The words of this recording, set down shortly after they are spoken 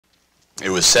It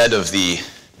was said of the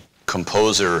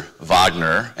composer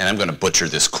Wagner, and I'm going to butcher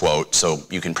this quote, so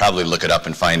you can probably look it up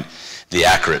and find the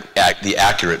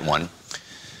accurate one,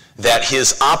 that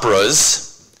his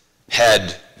operas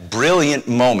had brilliant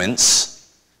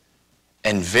moments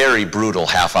and very brutal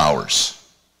half hours.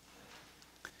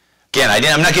 Again,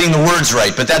 I'm not getting the words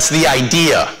right, but that's the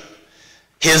idea.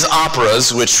 His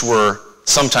operas, which were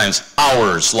sometimes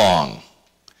hours long,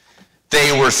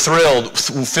 they were filled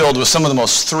with some of the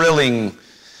most thrilling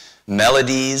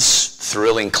melodies,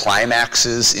 thrilling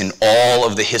climaxes in all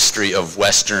of the history of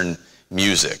Western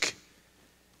music.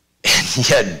 And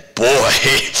yet, boy,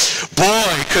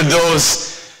 could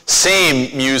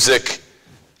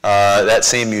that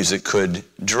same music could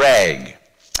drag.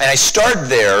 And I start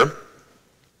there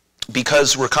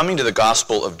because we're coming to the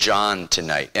Gospel of John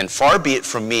tonight. And far be it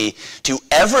from me to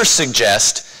ever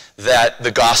suggest that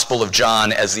the Gospel of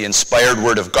John, as the inspired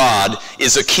Word of God,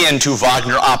 is akin to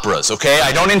Wagner operas, okay?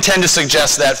 I don't intend to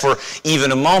suggest that for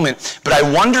even a moment, but I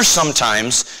wonder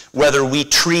sometimes whether we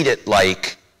treat it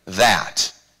like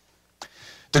that.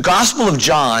 The Gospel of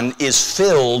John is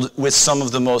filled with some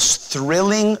of the most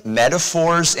thrilling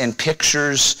metaphors and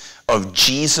pictures of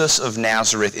Jesus of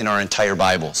Nazareth in our entire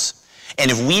Bibles.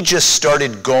 And if we just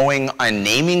started going and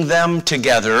naming them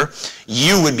together,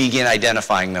 you would begin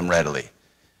identifying them readily.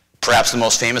 Perhaps the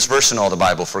most famous verse in all the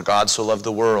Bible, for God so loved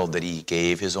the world that he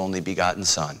gave his only begotten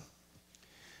Son.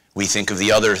 We think of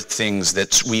the other things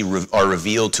that are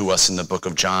revealed to us in the book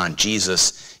of John.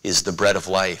 Jesus is the bread of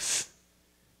life.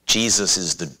 Jesus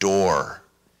is the door.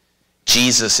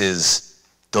 Jesus is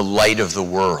the light of the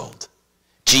world.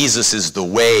 Jesus is the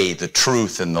way, the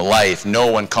truth, and the life.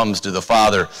 No one comes to the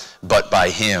Father but by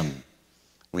him.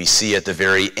 We see at the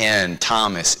very end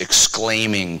Thomas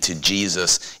exclaiming to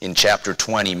Jesus in chapter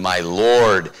 20, "My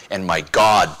Lord and my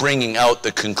God," bringing out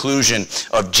the conclusion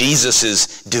of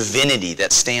Jesus' divinity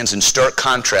that stands in stark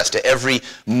contrast to every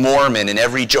Mormon and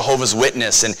every Jehovah's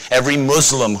Witness and every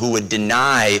Muslim who would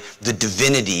deny the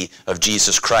divinity of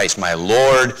Jesus Christ. My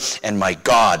Lord and my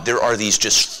God. There are these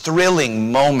just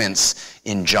thrilling moments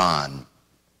in John.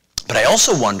 But I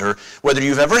also wonder whether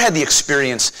you've ever had the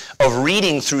experience of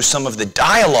reading through some of the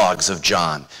dialogues of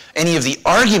John, any of the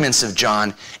arguments of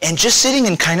John, and just sitting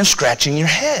and kind of scratching your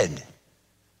head.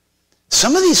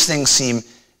 Some of these things seem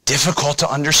difficult to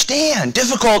understand,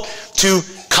 difficult to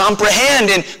comprehend,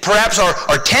 and perhaps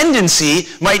our tendency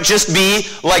might just be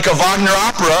like a Wagner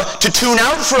opera to tune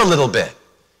out for a little bit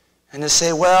and to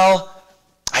say, well,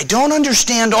 I don't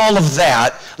understand all of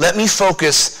that. Let me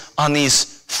focus on these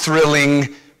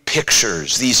thrilling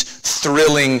pictures, these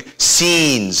thrilling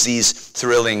scenes, these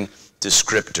thrilling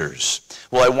descriptors.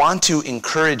 Well, I want to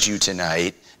encourage you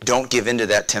tonight, don't give in to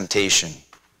that temptation.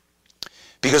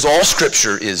 Because all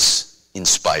Scripture is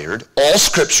inspired. All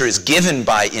Scripture is given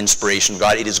by inspiration of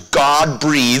God. It is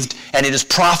God-breathed, and it is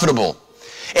profitable.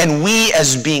 And we,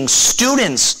 as being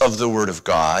students of the Word of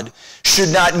God, should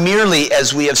not merely,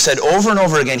 as we have said over and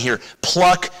over again here,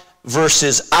 pluck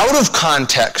verses out of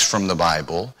context from the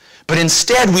Bible, but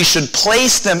instead we should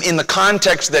place them in the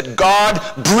context that God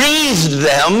breathed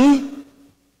them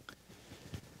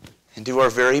and do our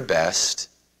very best,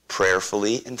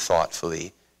 prayerfully and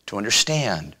thoughtfully, to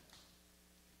understand.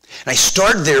 And I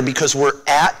start there because we're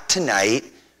at tonight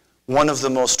one of the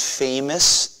most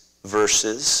famous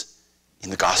verses in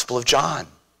the Gospel of John.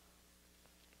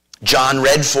 John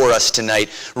read for us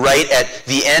tonight, right at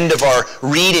the end of our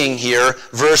reading here,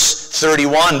 verse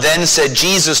 31. Then said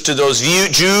Jesus to those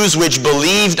Jews which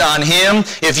believed on him,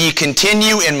 if ye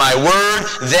continue in my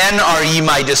word, then are ye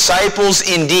my disciples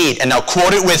indeed. And now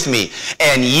quote it with me.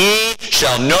 And ye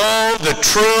shall know the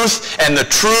truth, and the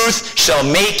truth shall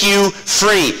make you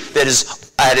free.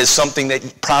 That is something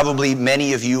that probably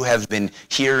many of you have been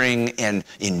hearing and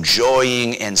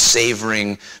enjoying and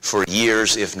savoring for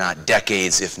years, if not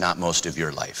decades, if not most of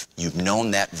your life. You've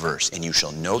known that verse, and you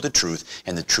shall know the truth,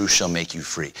 and the truth shall make you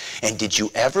free. And did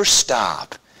you ever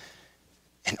stop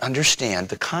and understand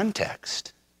the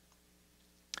context?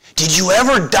 Did you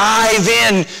ever dive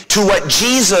in to what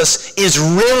Jesus is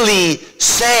really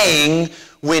saying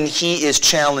when he is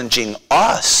challenging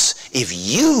us? If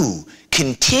you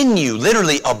continue,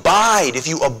 literally abide, if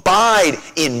you abide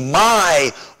in my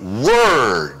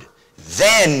word,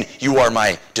 then you are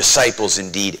my disciples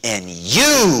indeed. And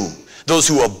you, those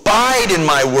who abide in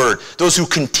my word, those who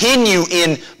continue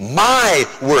in my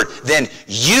word, then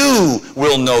you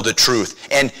will know the truth,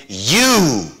 and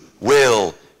you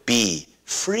will be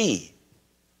free.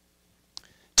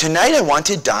 Tonight I want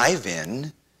to dive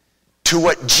in to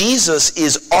what Jesus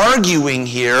is arguing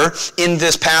here in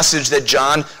this passage that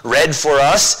John read for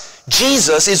us.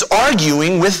 Jesus is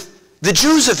arguing with the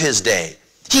Jews of his day.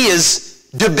 He is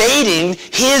debating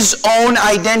his own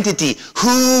identity,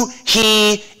 who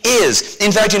he is.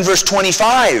 In fact, in verse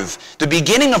 25, the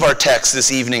beginning of our text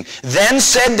this evening, then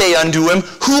said they unto him,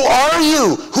 who are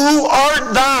you? Who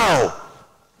art thou?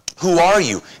 Who are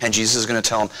you? And Jesus is going to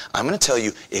tell him, I'm going to tell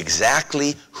you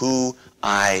exactly who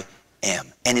I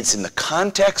am. And it's in the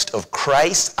context of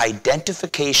Christ's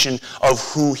identification of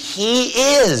who he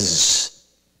is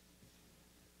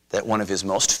that one of his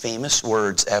most famous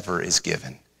words ever is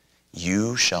given.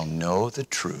 You shall know the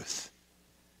truth,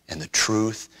 and the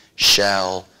truth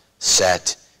shall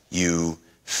set you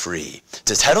free.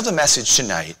 The title of the message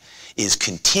tonight is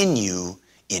Continue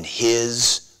in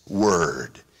His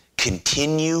Word.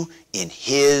 Continue in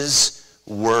His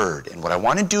Word. And what I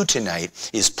want to do tonight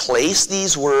is place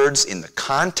these words in the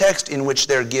context in which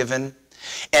they're given.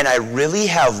 And I really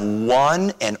have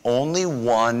one and only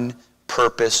one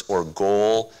purpose or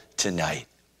goal tonight.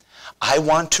 I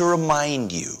want to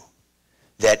remind you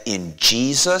that in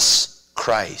Jesus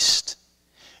Christ,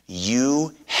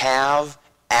 you have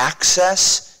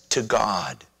access to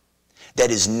God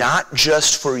that is not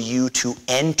just for you to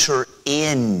enter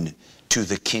in to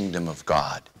the kingdom of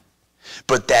God,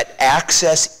 but that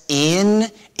access in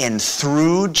and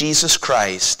through Jesus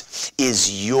Christ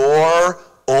is your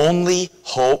only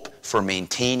hope for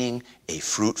maintaining a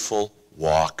fruitful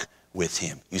walk with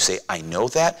him. You say, I know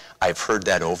that. I've heard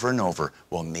that over and over.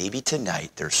 Well, maybe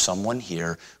tonight there's someone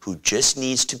here who just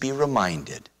needs to be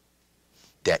reminded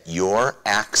that your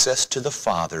access to the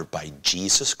Father by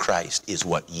Jesus Christ is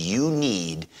what you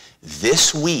need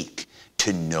this week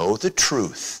to know the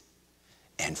truth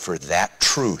and for that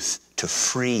truth to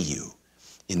free you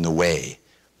in the way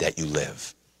that you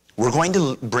live. We're going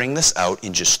to bring this out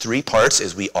in just 3 parts,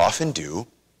 as we often do.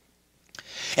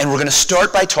 And we're going to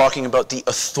start by talking about the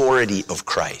authority of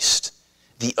Christ.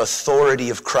 The authority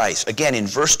of Christ. Again, in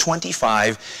verse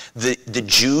 25, the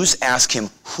Jews ask him,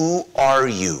 who are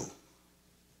you?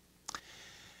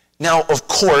 Now, of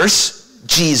course,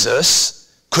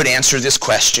 Jesus could answer this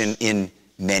question in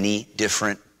many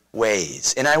different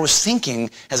ways. And I was thinking,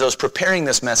 as I was preparing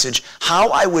this message, how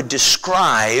I would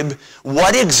describe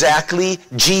what exactly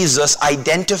Jesus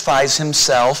identifies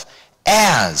himself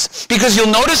as. Because you'll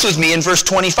notice with me in verse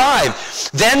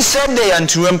 25, then said they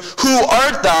unto him, who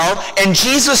art thou? And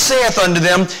Jesus saith unto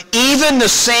them, even the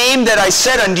same that I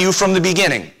said unto you from the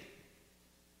beginning.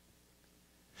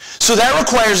 So that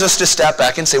requires us to step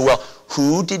back and say, well,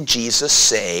 who did Jesus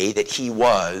say that he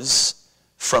was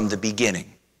from the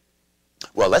beginning?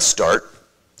 Well, let's start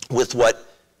with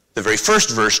what the very first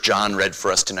verse John read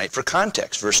for us tonight for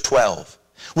context, verse 12.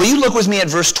 Will you look with me at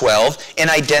verse 12 and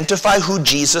identify who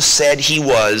Jesus said he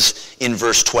was in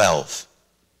verse 12?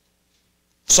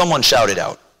 Someone shout it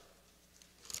out.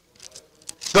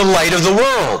 The light of the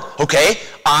world. Okay,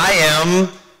 I am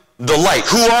the light.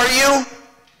 Who are you?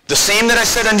 The same that I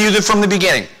said unto you from the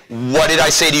beginning. What did I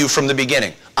say to you from the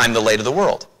beginning? I'm the light of the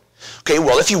world. Okay,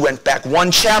 well, if you went back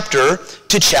 1 chapter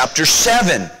to chapter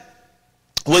 7,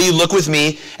 will you look with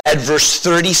me at verse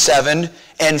 37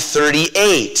 and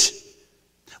 38?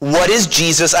 What is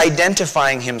Jesus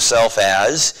identifying himself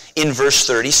as in verse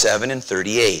 37 and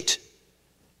 38?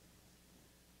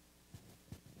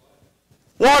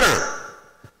 Water.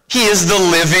 He is the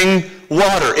living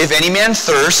water. If any man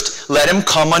thirst, let him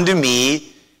come unto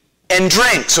me and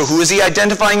drink. So who is he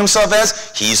identifying himself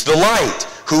as? He's the light.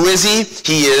 Who is he?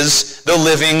 He is the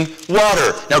living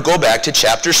water. Now go back to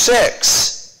chapter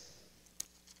 6.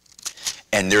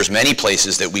 And there's many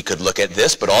places that we could look at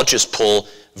this, but I'll just pull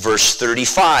verse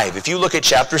 35. If you look at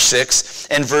chapter 6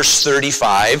 and verse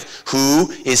 35,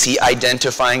 who is he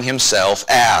identifying himself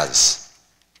as?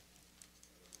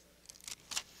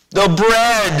 The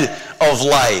bread of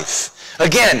life.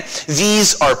 Again,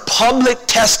 these are public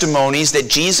testimonies that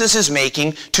Jesus is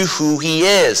making to who he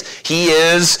is. He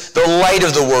is the light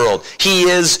of the world. He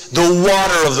is the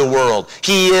water of the world.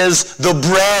 He is the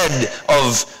bread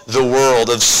of the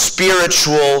world, of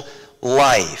spiritual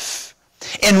life.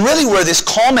 And really where this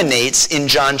culminates in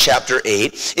John chapter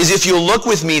 8 is, if you'll look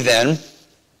with me then,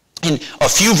 in a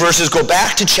few verses, go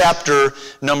back to chapter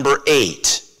number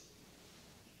 8.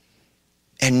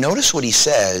 And notice what he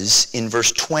says in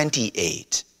verse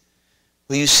 28.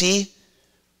 Will you see?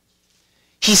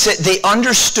 He said, they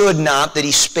understood not that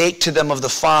he spake to them of the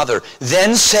Father.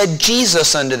 Then said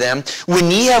Jesus unto them,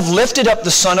 when ye have lifted up the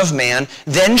Son of Man,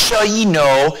 then shall ye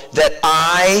know that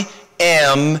I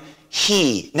am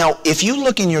he. Now, if you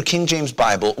look in your King James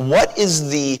Bible, what is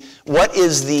the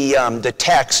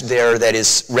text there that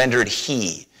is rendered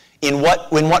he? In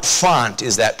what font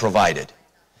is that provided?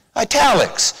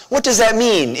 Italics. What does that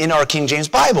mean in our King James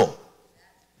Bible?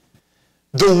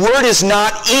 The word is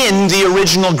not in the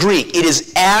original Greek. It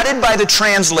is added by the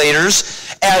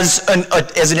translators as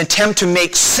an attempt to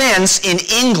make sense in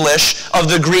English of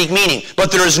the Greek meaning.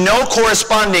 But there is no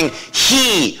corresponding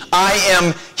he, I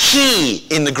am he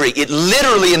in the Greek. It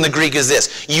literally in the Greek is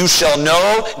this: you shall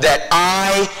know that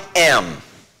I am.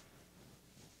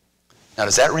 Now,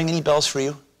 does that ring any bells for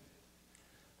you?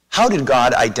 How did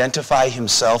God identify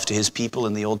himself to his people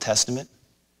in the Old Testament?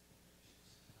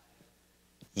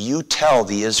 You tell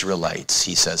the Israelites,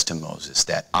 he says to Moses,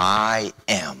 that I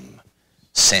am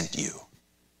sent you.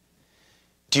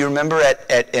 Do you remember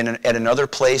at another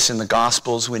place in the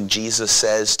Gospels when Jesus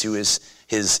says to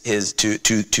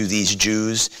to these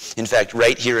Jews, in fact,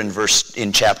 right here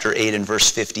in chapter 8 and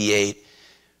verse 58,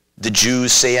 the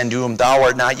Jews say unto him, thou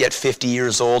art not yet 50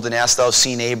 years old, and hast thou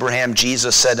seen Abraham?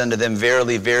 Jesus said unto them,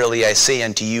 verily, verily, I say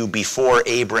unto you, before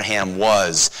Abraham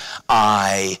was,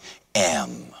 I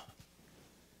am.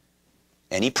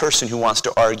 Any person who wants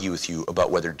to argue with you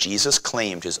about whether Jesus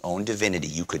claimed his own divinity,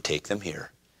 you could take them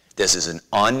here. This is an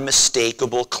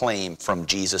unmistakable claim from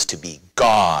Jesus to be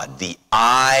God, the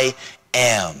I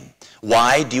am.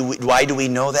 Why do we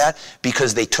know that?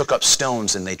 Because they took up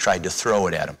stones and they tried to throw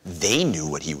it at him. They knew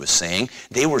what he was saying.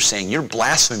 They were saying, you're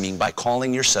blaspheming by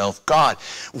calling yourself God.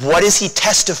 What is he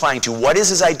testifying to? What is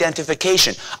his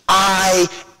identification? I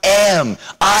am.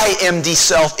 I am the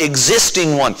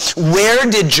self-existing one. Where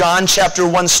did John chapter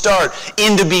 1 start?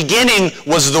 In the beginning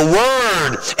was the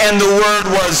Word, and the Word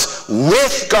was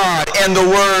with God, and the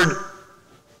Word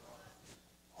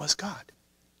was God.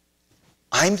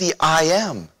 I'm the I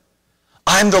am.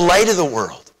 I'm the light of the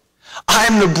world.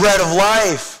 I'm the bread of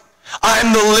life.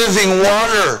 I'm the living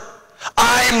water.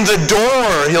 I'm the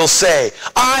door, he'll say.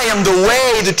 I am the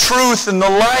way, the truth, and the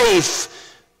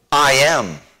life. I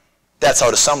am. That's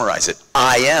how to summarize it.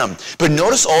 I am. But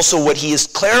notice also what he is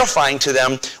clarifying to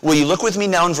them. Will you look with me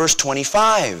now in verse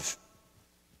 25?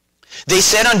 They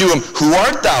said unto him, who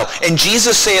art thou? And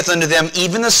Jesus saith unto them,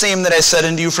 even the same that I said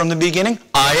unto you from the beginning,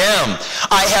 I am.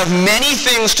 I have many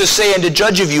things to say and to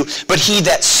judge of you, but he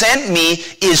that sent me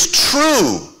is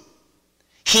true.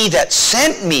 He that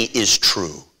sent me is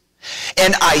true.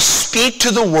 And I speak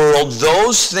to the world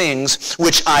those things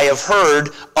which I have heard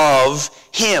of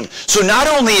him. So not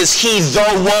only is he the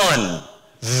one,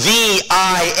 the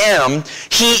I am,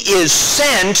 he is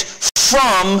sent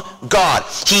from God.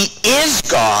 He is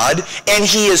God, and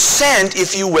he is sent,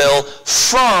 if you will,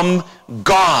 from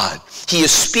God. He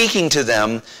is speaking to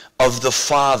them of the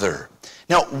Father.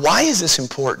 Now, why is this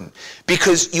important?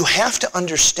 Because you have to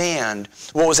understand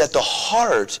what was at the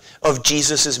heart of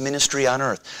Jesus' ministry on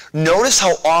earth. Notice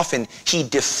how often he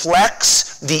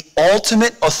deflects the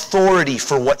ultimate authority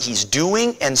for what he's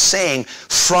doing and saying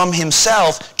from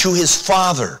himself to his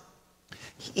Father.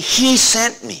 He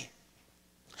sent me.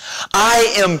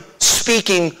 I am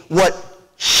speaking what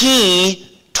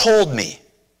he told me.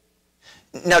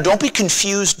 Now, don't be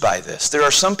confused by this. There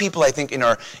are some people, I think, in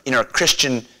our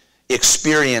Christian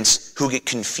experience who get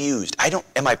confused.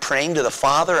 Am I praying to the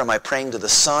Father? Am I praying to the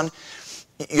Son?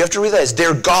 You have to realize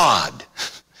they're God.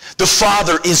 The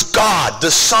Father is God.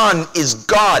 The Son is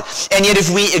God. And yet if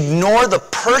we ignore the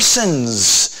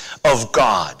persons of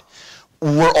God,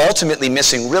 we're ultimately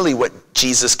missing really what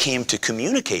Jesus came to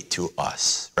communicate to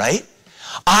us, right?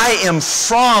 I am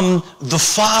from the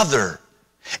Father.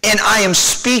 And I am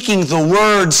speaking the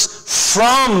words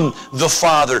from the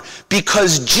Father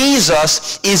because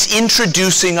Jesus is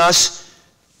introducing us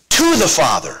to the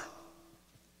Father.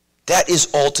 That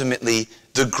is ultimately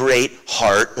the great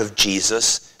heart of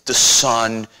Jesus, the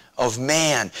Son of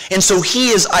Man. And so he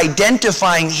is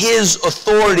identifying his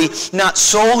authority not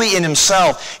solely in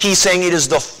himself. He's saying it is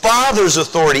the Father's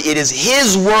authority. It is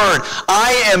his word.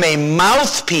 I am a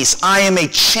mouthpiece. I am a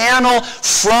channel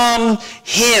from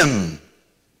him.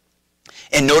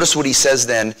 And notice what he says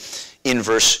then in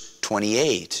verse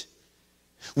 28.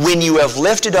 When you have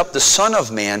lifted up the Son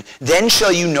of Man, then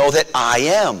shall you know that I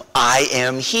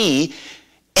am he,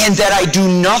 and that I do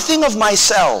nothing of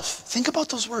myself. Think about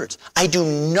those words. I do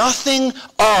nothing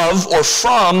of or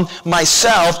from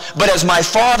myself, but as my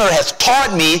Father hath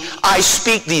taught me, I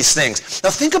speak these things. Now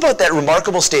think about that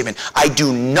remarkable statement. I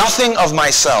do nothing of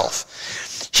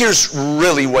myself. Here's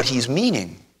really what he's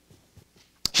meaning.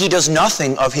 He does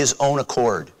nothing of his own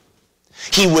accord.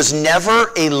 He was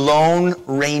never a lone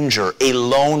ranger, a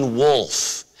lone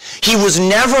wolf. He was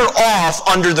never off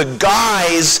under the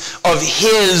guise of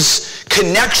his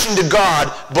connection to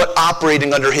God, but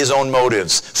operating under his own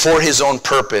motives, for his own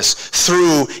purpose,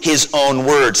 through his own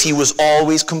words. He was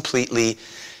always completely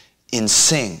in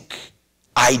sync.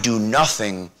 I do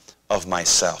nothing of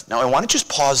myself. Now, I want to just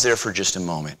pause there for just a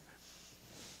moment.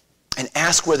 and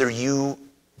ask whether you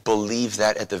believe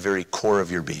that at the very core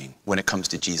of your being when it comes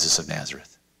to Jesus of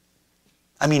Nazareth.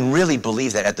 I mean, really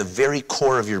believe that at the very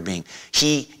core of your being.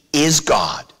 He is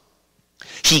God.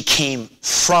 He came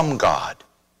from God.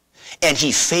 And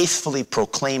he faithfully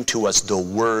proclaimed to us the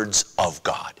words of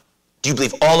God. Do you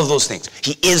believe all of those things?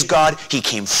 He is God, he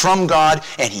came from God,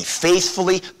 and he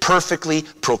faithfully, perfectly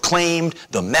proclaimed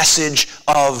the message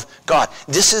of God.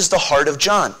 This is the heart of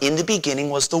John. In the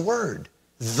beginning was the Word,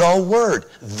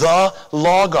 the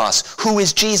Logos. Who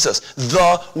is Jesus?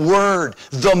 The Word,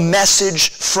 the message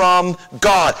from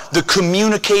God, the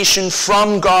communication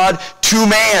from God to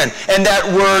man. And that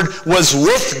Word was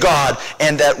with God,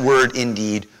 and that Word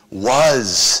indeed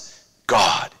was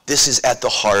God. This is at the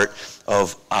heart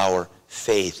of our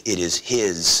faith. It is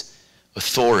his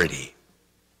authority.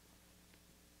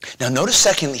 Now notice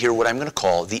secondly here what I'm going to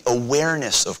call the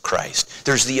awareness of Christ.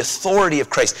 There's the authority of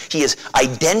Christ. He is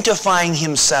identifying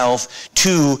himself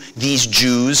to these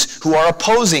Jews who are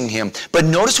opposing him. But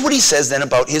notice what he says then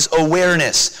about his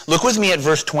awareness. Look with me at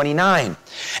verse 29.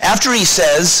 After he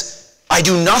says, I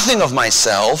do nothing of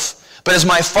myself, but as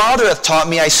my Father hath taught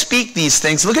me, I speak these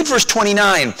things. Look at verse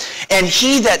 29. And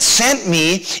he that sent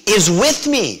me is with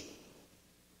me.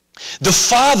 The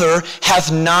Father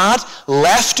hath not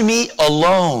left me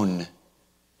alone,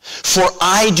 for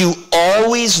I do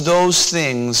always those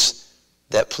things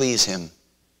that please him.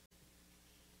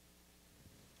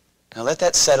 Now let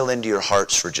that settle into your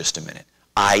hearts for just a minute.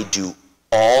 I do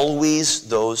always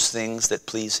those things that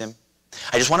please him.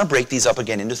 I just want to break these up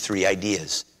again into three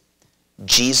ideas.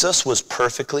 Jesus was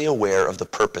perfectly aware of the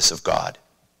purpose of God.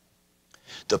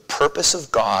 The purpose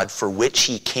of God for which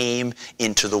he came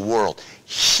into the world.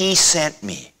 He sent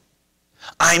me.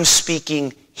 I'm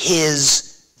speaking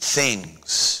his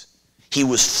things. He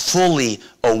was fully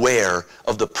aware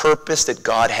of the purpose that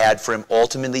God had for him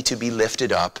ultimately to be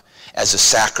lifted up as a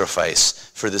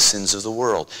sacrifice for the sins of the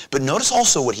world. But notice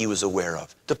also what he was aware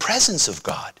of. The presence of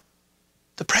God.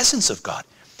 The presence of God.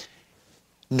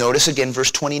 Notice again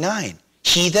verse 29.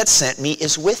 He that sent me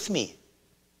is with me.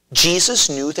 Jesus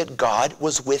knew that God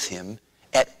was with him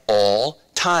at all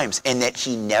times and that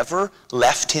he never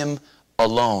left him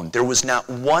alone. There was not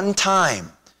one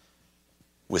time,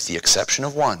 with the exception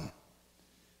of one,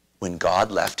 when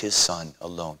God left his Son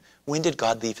alone. When did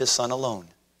God leave his Son alone?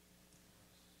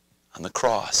 On the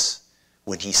cross,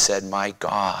 when he said, my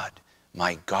God,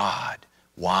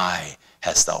 why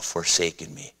hast thou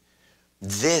forsaken me?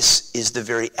 This is the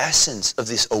very essence of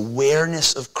this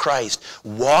awareness of Christ,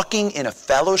 walking in a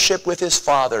fellowship with his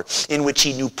Father in which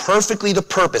he knew perfectly the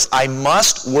purpose. I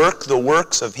must work the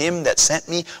works of him that sent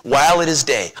me while it is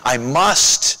day. I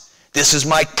must. This is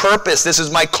my purpose. This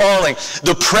is my calling.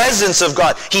 The presence of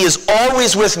God. He is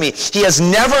always with me. He has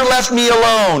never left me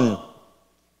alone.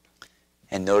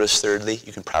 And notice thirdly,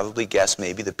 you can probably guess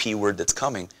maybe the P word that's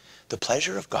coming, the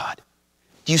pleasure of God.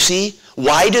 Do you see?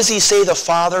 Why does he say the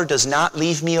Father does not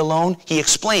leave me alone? He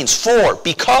explains,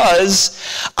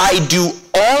 because I do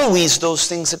always those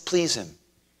things that please him.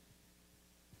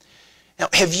 Now,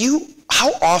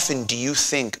 how often do you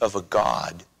think of a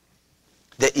God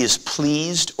that is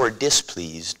pleased or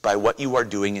displeased by what you are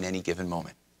doing in any given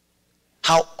moment?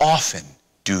 How often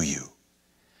do you?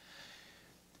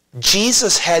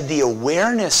 Jesus had the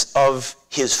awareness of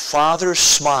his Father's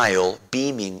smile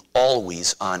beaming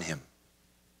always on him.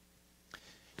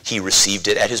 He received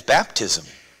it at his baptism,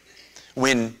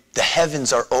 when the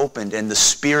heavens are opened and the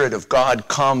Spirit of God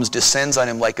comes, descends on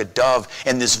him like a dove,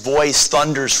 and this voice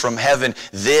thunders from heaven,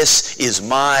 this is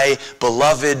my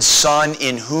beloved Son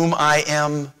in whom I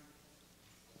am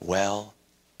well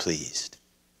pleased.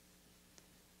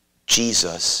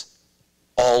 Jesus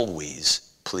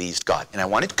always pleased God. And I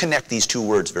want to connect these two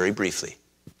words very briefly.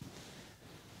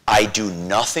 I do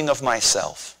nothing of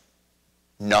myself,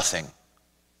 nothing.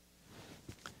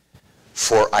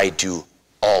 For I do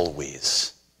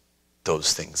always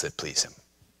those things that please him.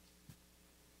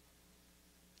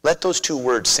 Let those two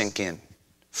words sink in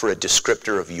for a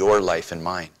descriptor of your life and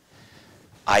mine.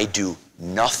 I do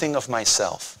nothing of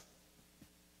myself,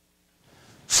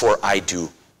 for I do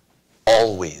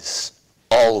always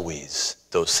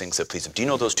those things that please him. Do you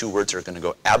know those two words are going to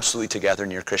go absolutely together in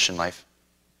your Christian life?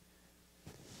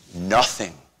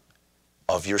 Nothing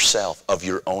of yourself, of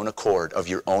your own accord, of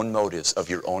your own motives, of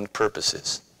your own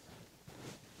purposes.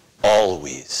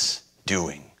 Always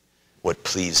doing what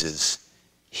pleases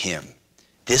him.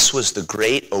 This was the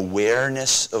great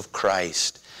awareness of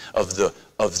Christ, of the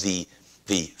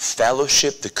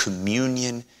fellowship, the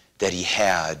communion that he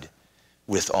had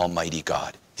with Almighty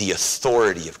God. The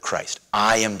authority of Christ.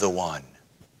 I am the one.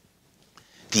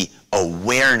 The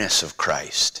awareness of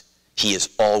Christ. He is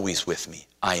always with me.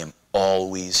 I am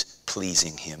always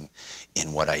pleasing him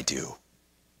in what I do.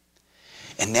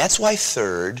 And that's why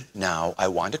third, now I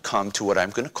want to come to what I'm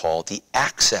going to call the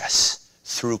access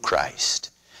through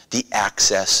Christ. The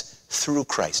access through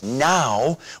Christ.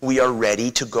 Now we are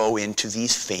ready to go into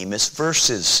these famous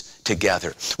verses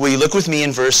together. Will you look with me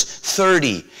in verse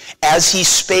 30? As he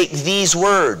spake these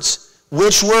words.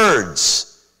 Which words?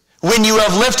 When you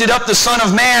have lifted up the Son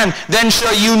of Man, then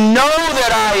shall you know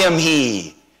that I am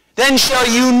he. Then shall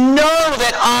you know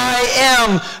that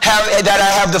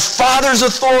I have the Father's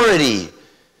authority.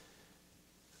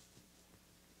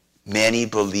 Many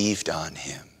believed on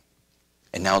him.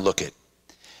 And now look at.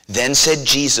 Then said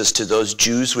Jesus to those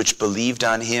Jews which believed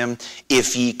on him,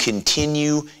 if ye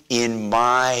continue in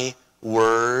my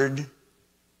word,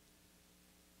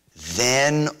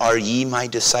 then are ye my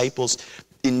disciples.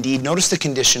 Indeed, notice the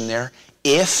condition there.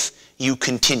 If you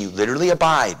continue, literally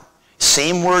abide.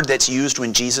 Same word that's used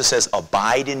when Jesus says,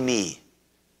 abide in me.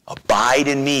 Abide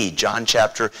in me, John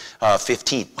chapter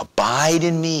 15. Abide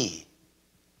in me.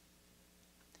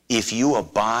 If you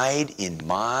abide in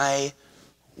my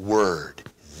word,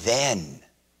 then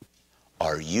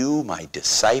are you my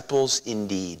disciples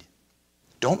indeed.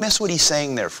 Don't miss what he's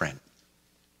saying there, friend.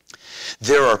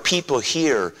 There are people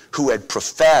here who had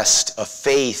professed a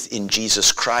faith in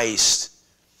Jesus Christ.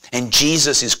 And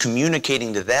Jesus is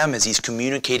communicating to them as he's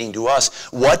communicating to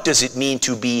us. What does it mean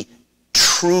to be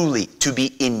truly, to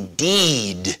be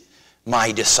indeed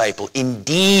my disciple,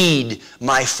 indeed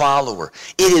my follower?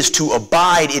 It is to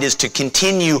abide, it is to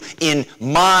continue in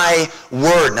my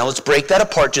word. Now let's break that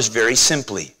apart just very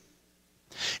simply.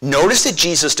 Notice that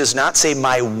Jesus does not say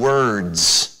my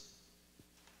words.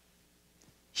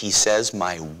 He says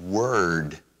my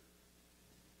word.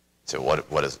 So what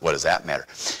does that matter?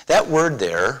 That word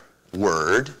there,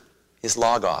 word, is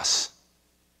logos.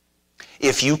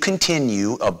 If you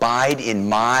continue, abide in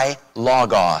my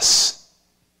logos.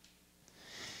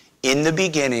 In the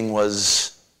beginning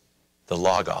was the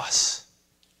Logos.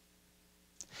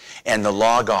 And the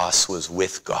Logos was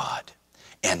with God.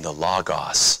 And the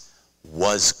Logos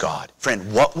was God.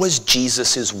 Friend, what was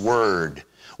Jesus' word?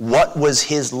 What was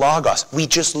his Logos? We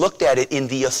just looked at it in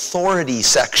the authority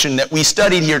section that we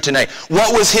studied here tonight.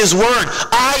 What was his word?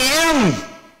 I am.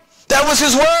 That was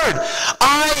his word.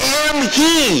 I am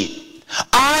he.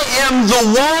 I am the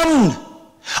one.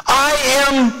 I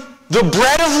am the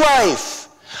bread of life.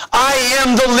 I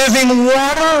am the living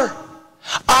water.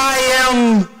 I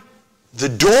am the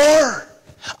door.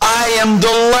 I am the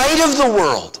light of the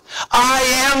world. I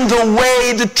am the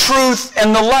way, the truth,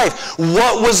 and the life.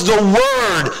 What was the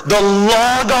word, the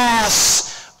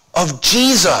Logos of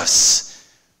Jesus?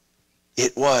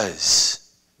 It was,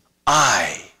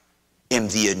 I am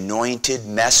the anointed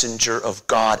messenger of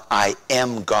God. I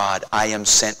am God. I am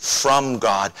sent from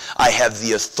God. I have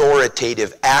the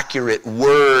authoritative, accurate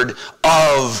word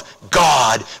of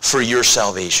God for your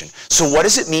salvation. So what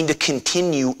does it mean to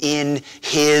continue in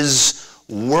his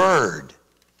word?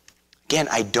 Again,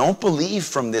 I don't believe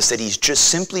from this that he's just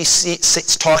simply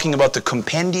talking about the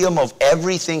compendium of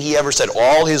everything he ever said,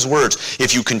 all his words.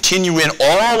 If you continue in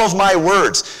all of my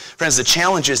words. Friends, the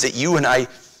challenge is that you and I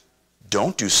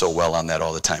don't do so well on that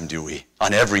all the time, do we?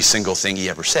 On every single thing he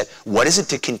ever said. What is it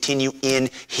to continue in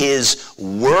his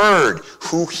word?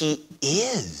 Who he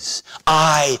is.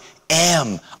 I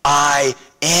am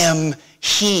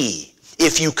he.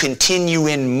 If you continue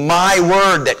in my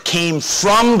word that came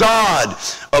from God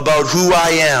about who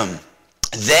I am,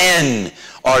 then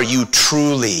are you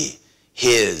truly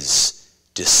his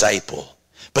disciple.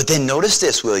 But then notice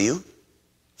this, will you?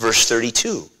 Verse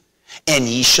 32. And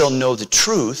ye shall know the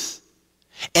truth,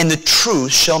 and the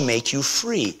truth shall make you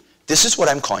free. This is what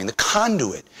I'm calling the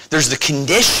conduit. There's the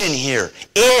condition here.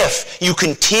 If you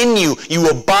continue, you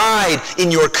abide in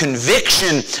your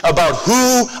conviction about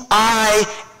who I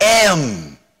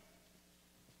am,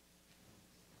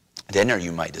 then are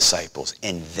you my disciples.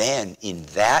 And then in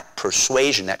that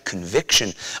persuasion, that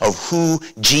conviction of who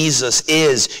Jesus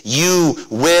is, you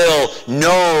will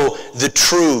know the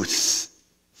truth.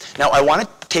 Now, I want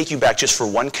to take you back just for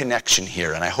one connection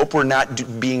here, and I hope we're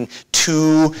not being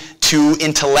too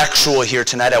intellectual here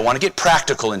tonight. I want to get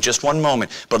practical in just one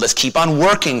moment, but let's keep on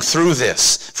working through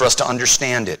this for us to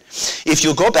understand it. If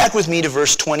you'll go back with me to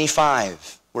verse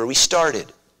 25, where we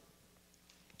started.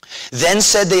 Then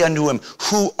said they unto him,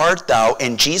 Who art thou?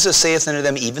 And Jesus saith unto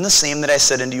them, Even the same that I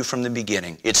said unto you from the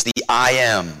beginning. It's the I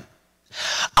am.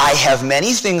 I have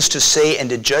many things to say and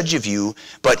to judge of you,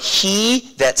 but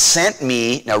he that sent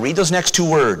me, now read those next two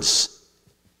words,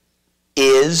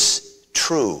 is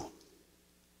true.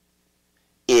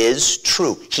 Is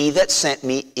true. He that sent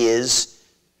me is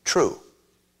true.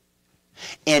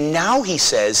 And now he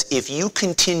says, if you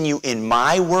continue in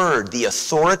my word, the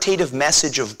authoritative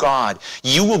message of God,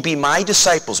 you will be my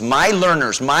disciples, my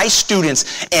learners, my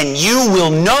students, and you will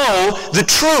know the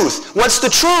truth. What's the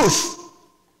truth?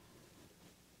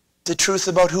 The truth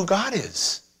about who God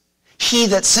is. He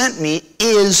that sent me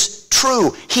is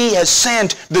true. He has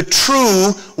sent the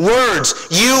true words.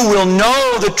 You will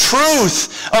know the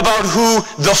truth about who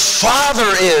the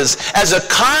Father is as a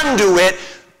conduit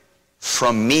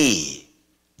from me,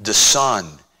 the Son.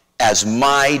 As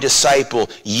my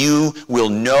disciple, you will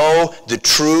know the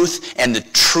truth, and the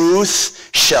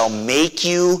truth shall make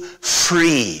you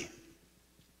free.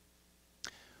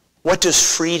 What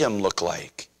does freedom look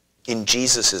like in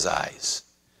Jesus' eyes?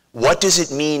 What does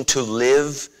it mean to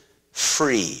live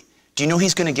free? Do you know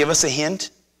he's going to give us a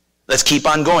hint? Let's keep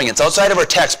on going. It's outside of our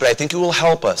text, but I think it will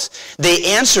help us.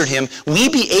 They answered him, we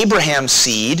be Abraham's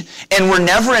seed, and were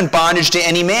never in bondage to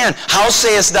any man. How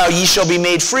sayest thou, ye shall be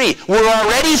made free? We're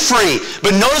already free.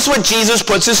 But notice what Jesus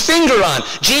puts his finger on.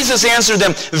 Jesus answered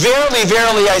them, verily,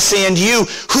 verily, I say unto you,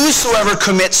 whosoever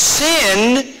commits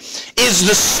sin is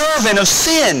the servant of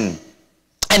sin.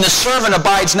 And the servant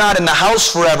abides not in the house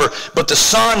forever, but the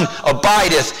Son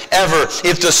abideth ever.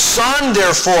 If the Son,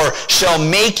 therefore, shall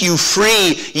make you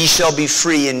free, ye shall be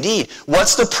free indeed.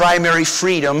 What's the primary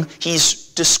freedom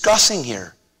he's discussing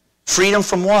here? Freedom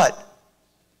from what?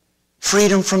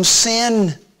 Freedom from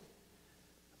sin.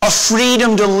 A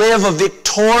freedom to live a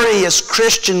victorious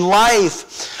Christian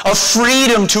life. A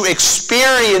freedom to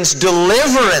experience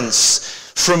deliverance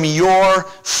from your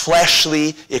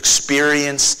fleshly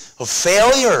experience of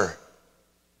failure.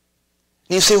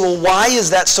 And you say, well, why is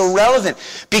that so relevant?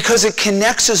 Because it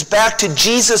connects us back to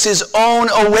Jesus' own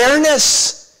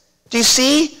awareness. Do you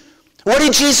see? What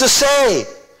did Jesus say?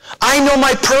 I know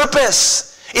my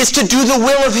purpose is to do the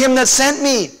will of him that sent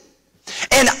me.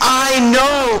 And I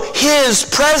know his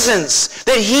presence,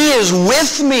 that he is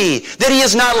with me, that he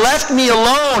has not left me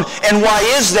alone. And why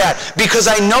is that? Because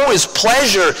I know his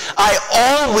pleasure. I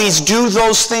always do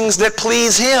those things that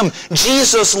please him.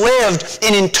 Jesus lived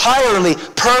an entirely,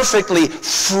 perfectly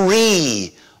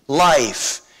free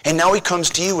life. And now he comes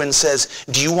to you and says,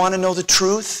 do you want to know the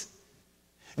truth?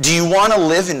 Do you want to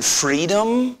live in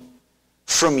freedom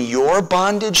from your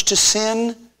bondage to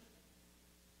sin?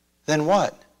 Then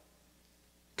what?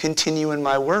 Continue in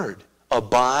my word.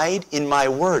 Abide in my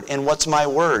word. And what's my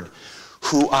word?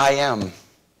 Who I am.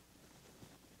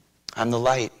 I'm the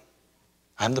light.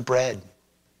 I'm the bread.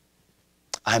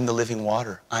 I'm the living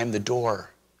water. I'm the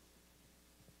door.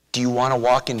 Do you want to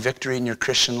walk in victory in your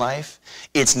Christian life?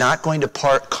 It's not going to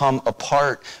come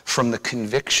apart from the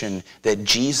conviction that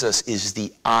Jesus is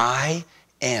the I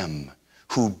am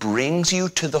who brings you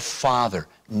to the Father.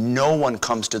 No one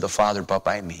comes to the Father but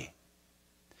by me.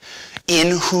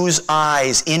 In whose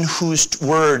eyes, in whose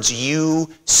words you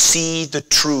see the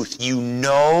truth. You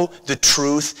know the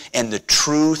truth, and the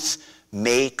truth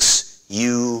makes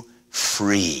you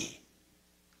free.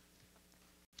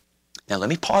 Now let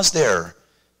me pause there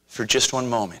for just one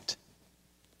moment.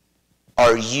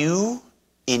 Are you,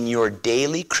 in your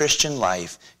daily Christian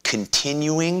life,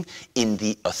 continuing in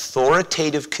the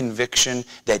authoritative conviction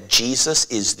that Jesus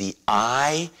is the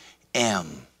I am,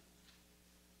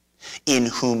 in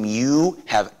whom you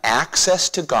have access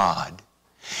to God,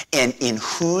 and in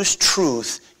whose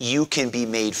truth you can be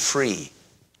made free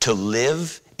to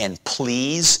live and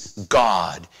please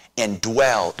God and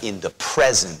dwell in the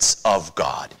presence of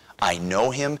God? I know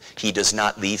him. He does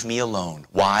not leave me alone.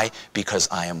 Why? Because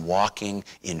I am walking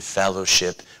in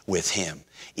fellowship with him.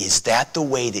 Is that the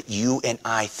way that you and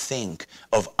I think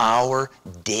of our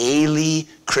daily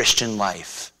Christian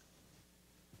life?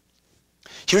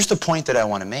 Here's the point that I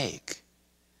want to make.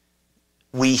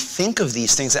 We think of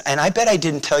these things, and I bet I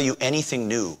didn't tell you anything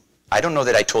new. I don't know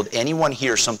that I told anyone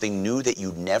here something new that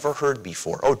you'd never heard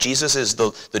before. Oh, Jesus is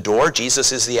the door.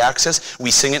 Jesus is the access.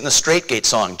 We sing it in the Straight Gate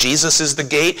song. Jesus is the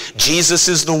gate. Jesus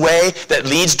is the way that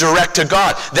leads direct to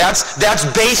God. That's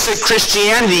basic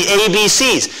Christianity,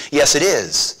 ABCs. Yes, it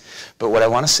is. But what I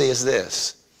want to say is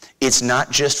this. It's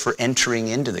not just for entering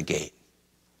into the gate.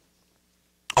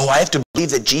 Oh, I have to believe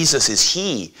that Jesus is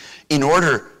he in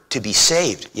order to be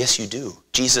saved. Yes, you do.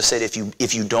 Jesus said, if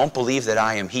you don't believe that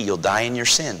I am he, you'll die in your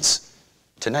sins.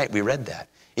 Tonight we read that.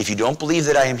 If you don't believe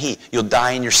that I am he, you'll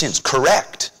die in your sins.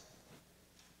 Correct.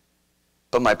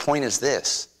 But my point is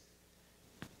this.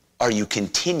 Are you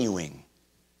continuing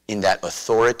in that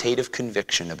authoritative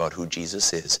conviction about who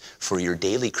Jesus is for your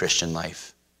daily Christian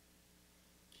life?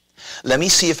 Let me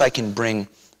see if I can bring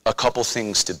a couple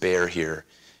things to bear here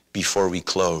before we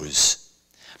close.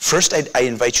 First, I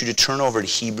invite you to turn over to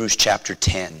Hebrews chapter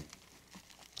 10.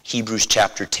 Hebrews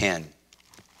chapter 10.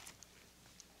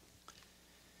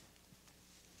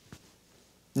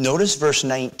 Notice verse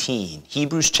 19.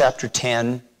 Hebrews chapter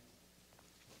 10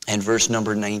 and verse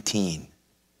number 19.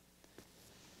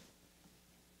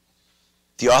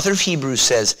 The author of Hebrews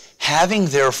says, having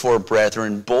therefore,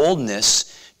 brethren,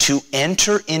 boldness to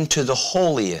enter into the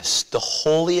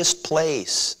holiest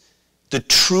place, the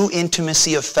true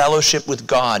intimacy of fellowship with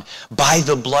God by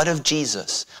the blood of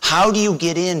Jesus. How do you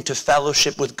get into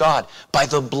fellowship with God? By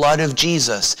the blood of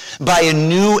Jesus. By a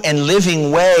new and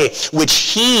living way which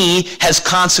he has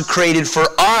consecrated for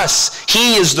us.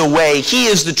 He is the way. He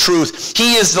is the truth.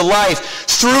 He is the life.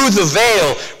 Through the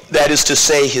veil, that is to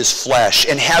say, his flesh.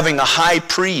 And having a high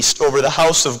priest over the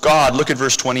house of God. Look at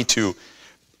verse 22.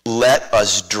 Let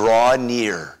us draw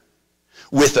near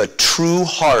with a true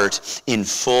heart in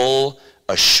full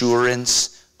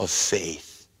assurance of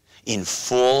faith. In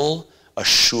full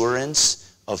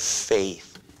assurance of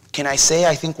faith. Can I say,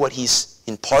 I think what he's,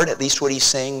 in part at least what he's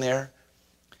saying there?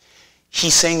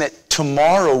 He's saying that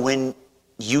tomorrow when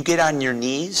you get on your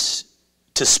knees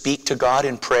to speak to God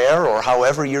in prayer, or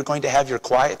however you're going to have your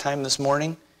quiet time this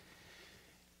morning,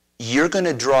 you're going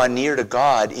to draw near to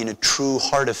God in a true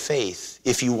heart of faith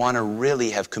if you want to really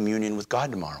have communion with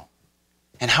God tomorrow.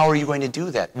 And how are you going to do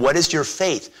that? What is your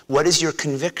faith? What is your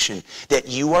conviction? That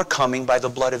you are coming by the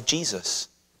blood of Jesus.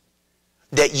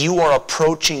 That you are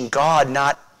approaching God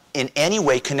not in any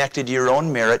way connected to your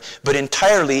own merit, but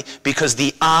entirely because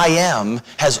the I am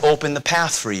has opened the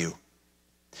path for you.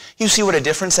 You see what a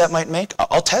difference that might make?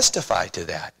 I'll testify to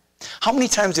that. How many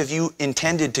times have you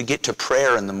intended to get to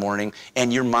prayer in the morning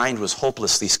and your mind was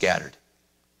hopelessly scattered?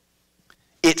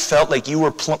 It felt like you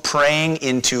were praying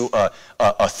into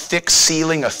a thick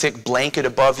ceiling, a thick blanket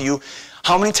above you.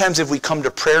 How many times have we come to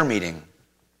prayer meeting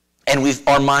and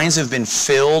our minds have been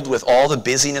filled with all the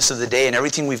busyness of the day and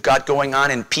everything we've got going on,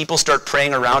 and people start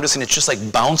praying around us and it's just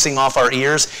like bouncing off our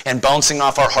ears and bouncing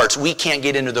off our hearts. We can't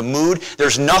get into the mood.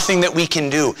 There's nothing that we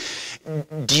can do.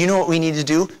 Do you know what we need to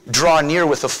do? Draw near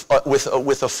with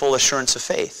a full assurance of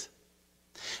faith.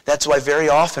 That's why very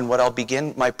often what I'll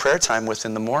begin my prayer time with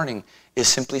in the morning is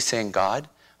simply saying, God,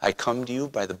 I come to you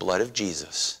by the blood of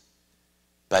Jesus.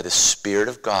 By the Spirit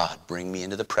of God, bring me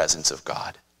into the presence of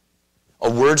God.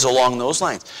 Words along those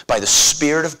lines. By the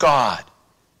Spirit of God,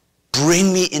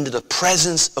 bring me into the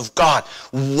presence of God.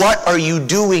 What are you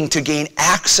doing to gain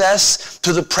access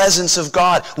to the presence of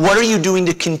God? What are you doing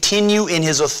to continue in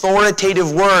his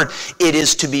authoritative word? It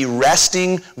is to be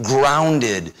resting,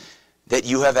 grounded, that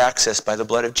you have access by the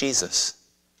blood of Jesus.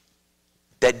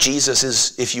 That Jesus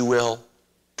is, if you will,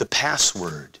 the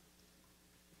password,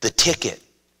 the ticket,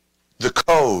 the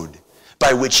code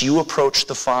by which you approach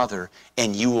the Father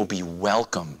and you will be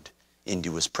welcomed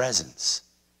into his presence.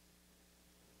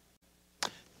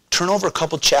 Turn over a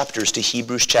couple chapters to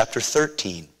Hebrews chapter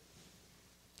 13.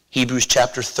 Hebrews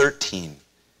chapter 13.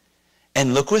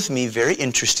 And look with me very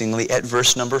interestingly at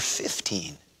verse number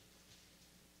 15.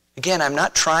 Again, I'm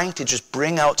not trying to just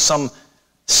bring out some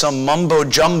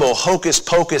mumbo-jumbo,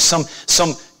 hocus-pocus,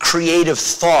 some creative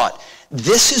thought.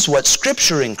 This is what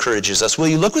Scripture encourages us. Will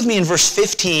you look with me in verse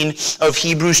 15 of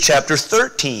Hebrews chapter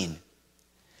 13?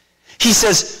 He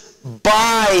says,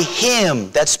 by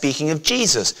him, that's speaking of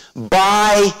Jesus,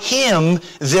 by him,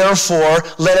 therefore,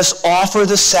 let us offer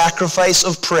the sacrifice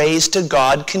of praise to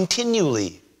God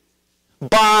continually.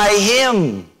 By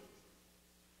him.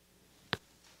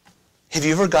 Have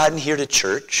you ever gotten here to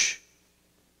church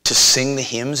to sing the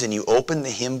hymns and you opened the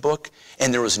hymn book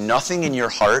and there was nothing in your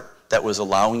heart that was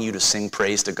allowing you to sing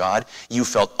praise to God? You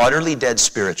felt utterly dead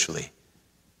spiritually.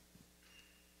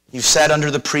 You sat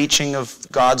under the preaching of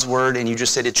God's word and you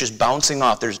just said, it's just bouncing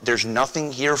off. There's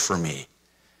nothing here for me.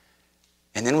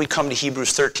 And then we come to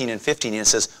Hebrews 13 and 15 and it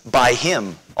says, by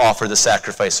him offer the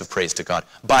sacrifice of praise to God.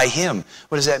 By him.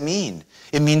 What does that mean?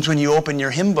 It means when you open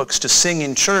your hymn books to sing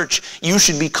in church, you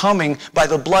should be coming by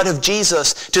the blood of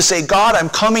Jesus to say, God, I'm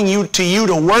coming to you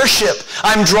to worship.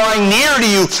 I'm drawing near to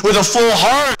you with a full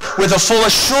heart, with a full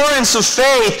assurance of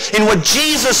faith in what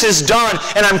Jesus has done.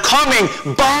 And I'm coming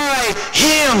by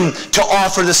him to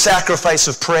offer the sacrifice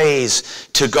of praise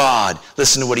to God.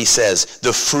 Listen to what he says.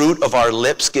 The fruit of our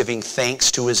lips giving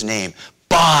thanks to his name.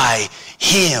 By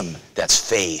him. That's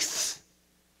faith.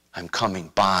 I'm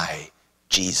coming by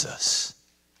Jesus.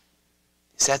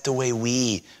 Is that the way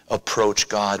we approach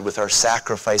God with our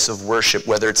sacrifice of worship,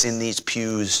 whether it's in these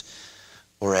pews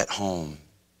or at home?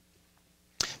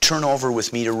 Turn over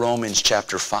with me to Romans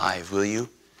chapter 5, will you?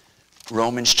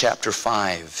 Romans chapter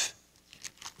 5.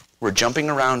 We're jumping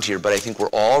around here, but I think we're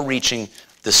all reaching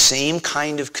The same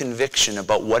kind of conviction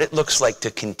about what it looks like to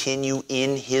continue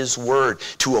in his word,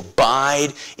 to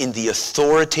abide in the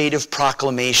authoritative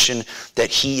proclamation that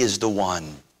he is the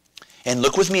one. And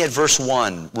look with me at verse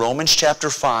 1, Romans chapter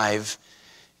 5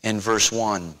 and verse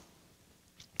 1.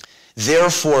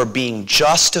 Therefore, being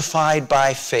justified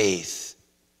by faith,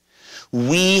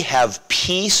 we have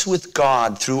peace with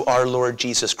God through our Lord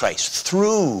Jesus Christ.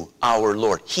 Through our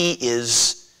Lord. He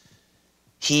is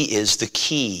the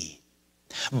key.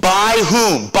 By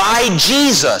whom? By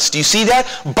Jesus. Do you see that?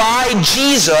 By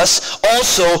Jesus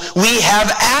also we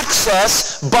have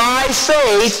access by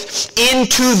faith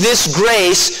into this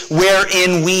grace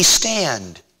wherein we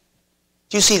stand.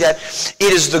 Do you see that?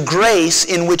 It is the grace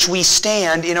in which we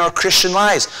stand in our Christian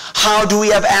lives. How do we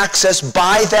have access?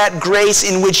 By that grace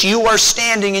in which you are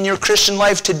standing in your Christian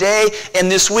life today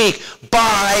and this week.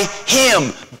 By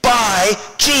him. By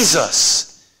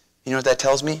Jesus. You know what that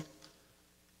tells me?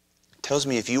 It tells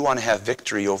me if you want to have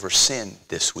victory over sin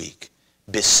this week,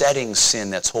 besetting sin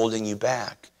that's holding you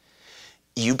back,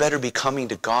 you better be coming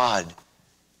to God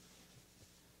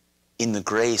in the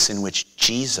grace in which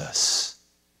Jesus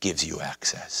gives you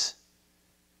access.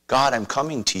 God, I'm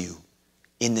coming to you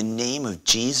in the name of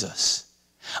Jesus.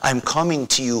 I'm coming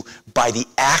to you by the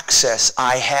access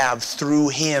I have through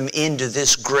him into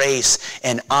this grace,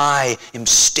 and I am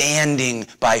standing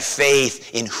by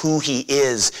faith in who he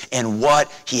is and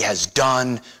what he has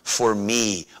done for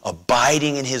me.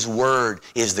 Abiding in his word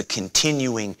is the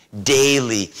continuing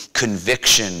daily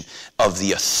conviction of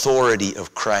the authority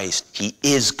of Christ. He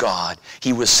is God.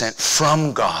 He was sent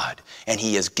from God, and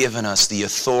he has given us the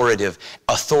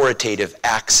authoritative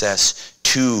access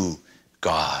to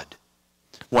God.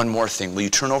 One more thing. Will you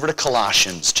turn over to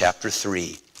Colossians chapter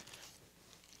 3?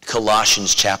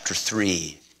 Colossians chapter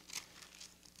 3.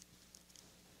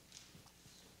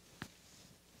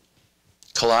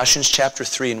 Colossians chapter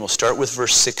 3, and we'll start with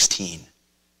verse 16.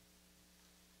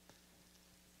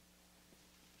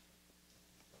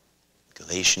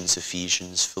 Galatians,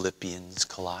 Ephesians, Philippians,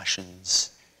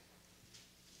 Colossians.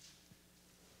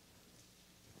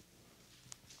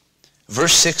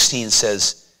 Verse 16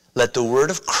 says, let the word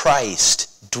of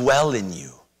Christ dwell in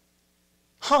you.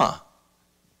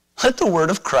 Let the word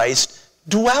of Christ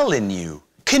dwell in you.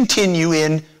 Continue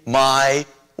in my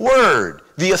word.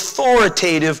 The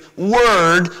authoritative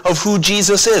word of who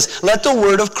Jesus is. Let the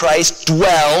word of Christ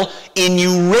dwell in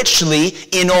you richly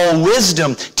in all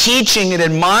wisdom, teaching and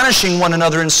admonishing one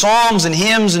another in psalms and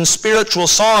hymns and spiritual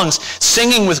songs,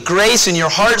 singing with grace in your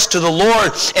hearts to the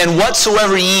Lord. And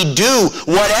whatsoever ye do,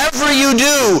 whatever you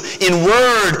do in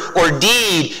word or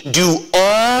deed, do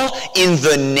all in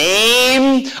the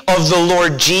name of the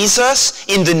Lord Jesus,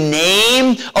 in the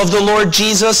name of the Lord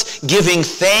Jesus, giving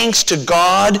thanks to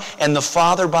God and the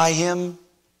Father by him.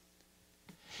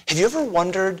 Have you ever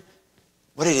wondered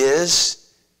what it is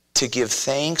to give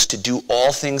thanks, to do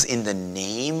all things in the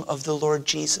name of the Lord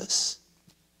Jesus?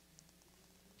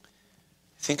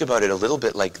 Think about it a little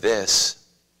bit like this.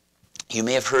 You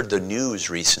may have heard the news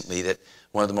recently that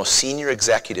one of the most senior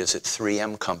executives at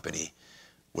 3M Company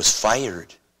was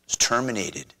fired, was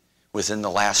terminated within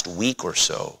the last week or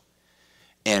so.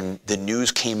 And the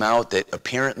news came out that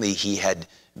apparently he had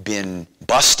been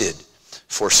busted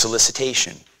for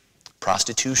solicitation,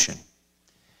 prostitution.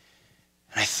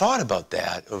 And I thought about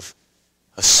that, of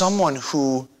someone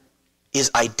who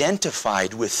is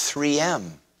identified with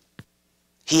 3M.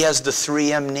 He has the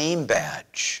 3M name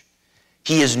badge.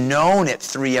 He is known at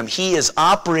 3M. He is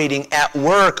operating at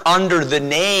work under the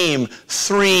name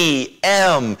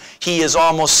 3M. He is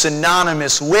almost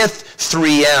synonymous with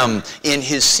 3M in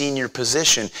his senior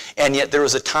position. And yet there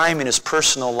was a time in his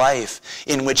personal life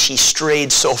in which he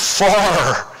strayed so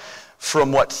far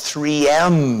from what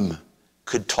 3M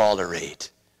could tolerate.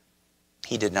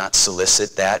 He did not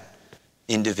solicit that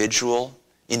individual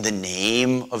in the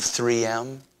name of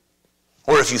 3M.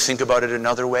 Or if you think about it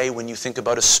another way, when you think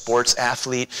about a sports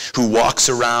athlete who walks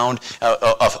around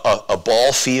a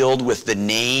ball field with the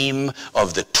name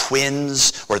of the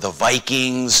Twins or the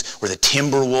Vikings or the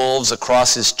Timberwolves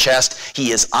across his chest,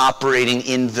 he is operating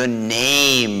in the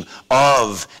name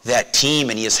of that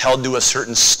team, and he is held to a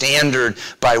certain standard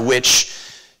by which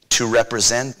to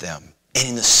represent them. And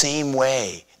in the same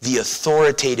way, the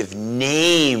authoritative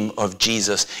name of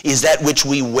Jesus is that which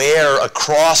we wear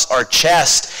across our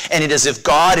chest. And it is as if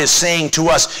God is saying to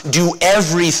us, do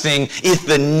everything in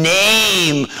the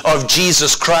name of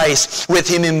Jesus Christ, with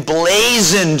him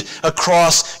emblazoned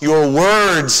across your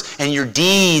words and your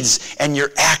deeds and your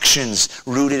actions,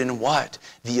 rooted in what?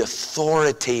 The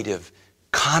authoritative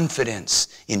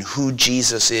confidence in who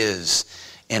Jesus is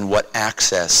and what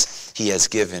access he has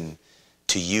given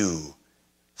to you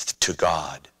to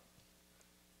God.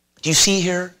 Do you see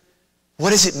here?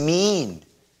 What does it mean?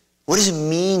 What does it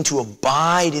mean to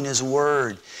abide in his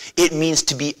word? It means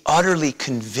to be utterly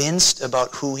convinced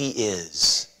about who he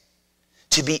is.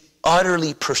 To be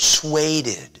utterly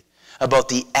persuaded about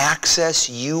the access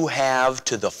you have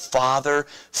to the Father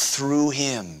through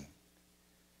him.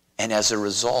 And as a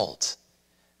result,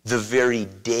 the very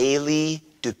daily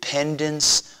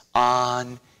dependence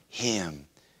on him,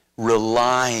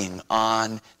 relying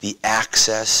on the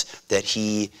access that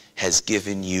he has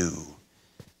given you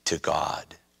to God.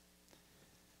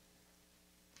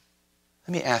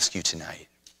 Let me ask you tonight,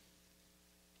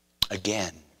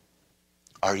 again,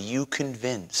 are you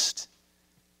convinced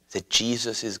that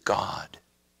Jesus is God?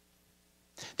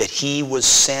 That he was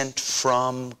sent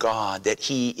from God, that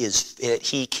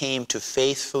he came to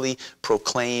faithfully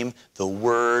proclaim the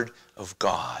word of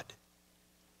God?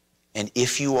 And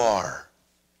if you are,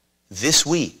 this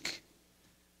week,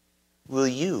 will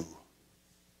you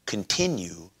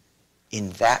continue in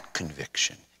that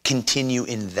conviction, continue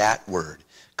in that word,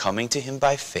 coming to him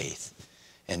by faith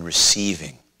and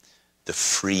receiving the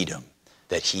freedom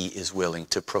that he is willing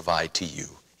to provide to you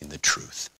in the truth?